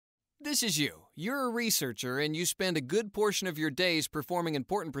This is you. You're a researcher and you spend a good portion of your days performing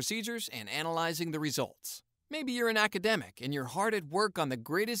important procedures and analyzing the results. Maybe you're an academic and you're hard at work on the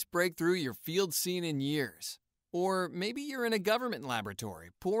greatest breakthrough your field's seen in years. Or maybe you're in a government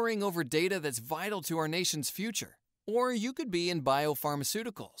laboratory poring over data that's vital to our nation's future. Or you could be in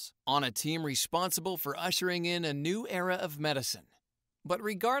biopharmaceuticals, on a team responsible for ushering in a new era of medicine. But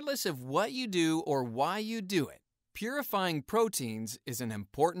regardless of what you do or why you do it, purifying proteins is an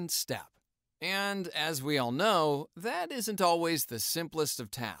important step. And as we all know, that isn't always the simplest of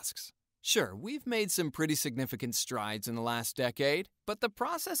tasks. Sure, we've made some pretty significant strides in the last decade, but the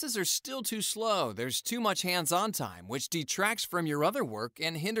processes are still too slow. There's too much hands-on time, which detracts from your other work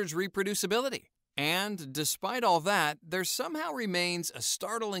and hinders reproducibility. And despite all that, there somehow remains a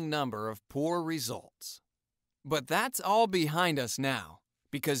startling number of poor results. But that's all behind us now,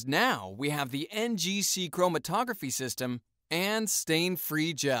 because now we have the NGC Chromatography System and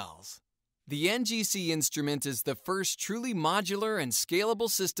stain-free gels. The NGC instrument is the first truly modular and scalable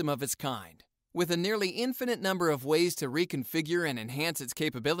system of its kind, with a nearly infinite number of ways to reconfigure and enhance its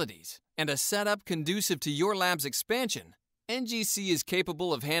capabilities, and a setup conducive to your lab's expansion. NGC is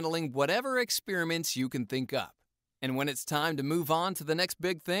capable of handling whatever experiments you can think up. And when it's time to move on to the next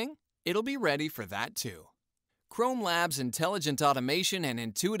big thing, it'll be ready for that too. ChromLab's intelligent automation and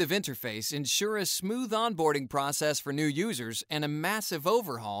intuitive interface ensure a smooth onboarding process for new users and a massive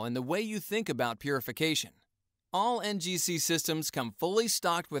overhaul in the way you think about purification. All NGC systems come fully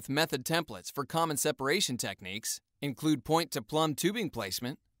stocked with method templates for common separation techniques, include point-to-plumb tubing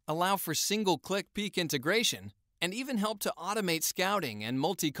placement, allow for single-click peak integration, and even help to automate scouting and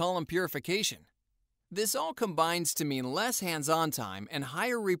multi-column purification. This all combines to mean less hands-on time and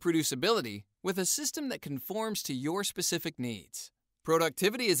higher reproducibility with a system that conforms to your specific needs.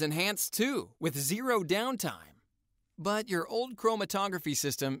 Productivity is enhanced too, with zero downtime. But your old chromatography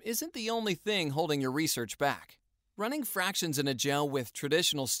system isn't the only thing holding your research back. Running fractions in a gel with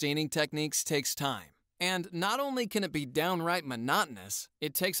traditional staining techniques takes time. And not only can it be downright monotonous,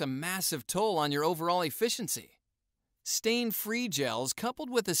 it takes a massive toll on your overall efficiency. Stain-free gels coupled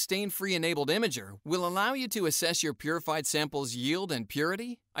with a stain-free enabled imager will allow you to assess your purified sample's yield and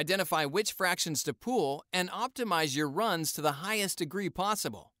purity, identify which fractions to pool, and optimize your runs to the highest degree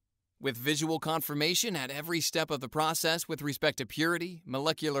possible. With visual confirmation at every step of the process with respect to purity,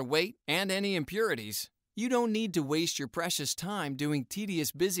 molecular weight, and any impurities, you don't need to waste your precious time doing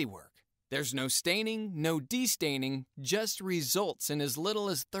tedious busy work. There's no staining, no destaining, just results in as little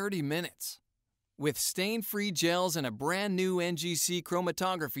as 30 minutes. With stain-free gels and a brand new NGC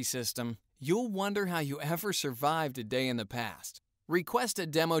Chromatography System, you'll wonder how you ever survived a day in the past. Request a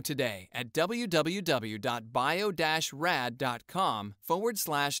demo today at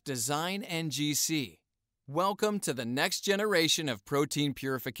www.bio-rad.com/design-NGC. Welcome to the next generation of protein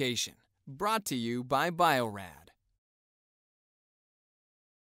purification, brought to you by Bio-Rad.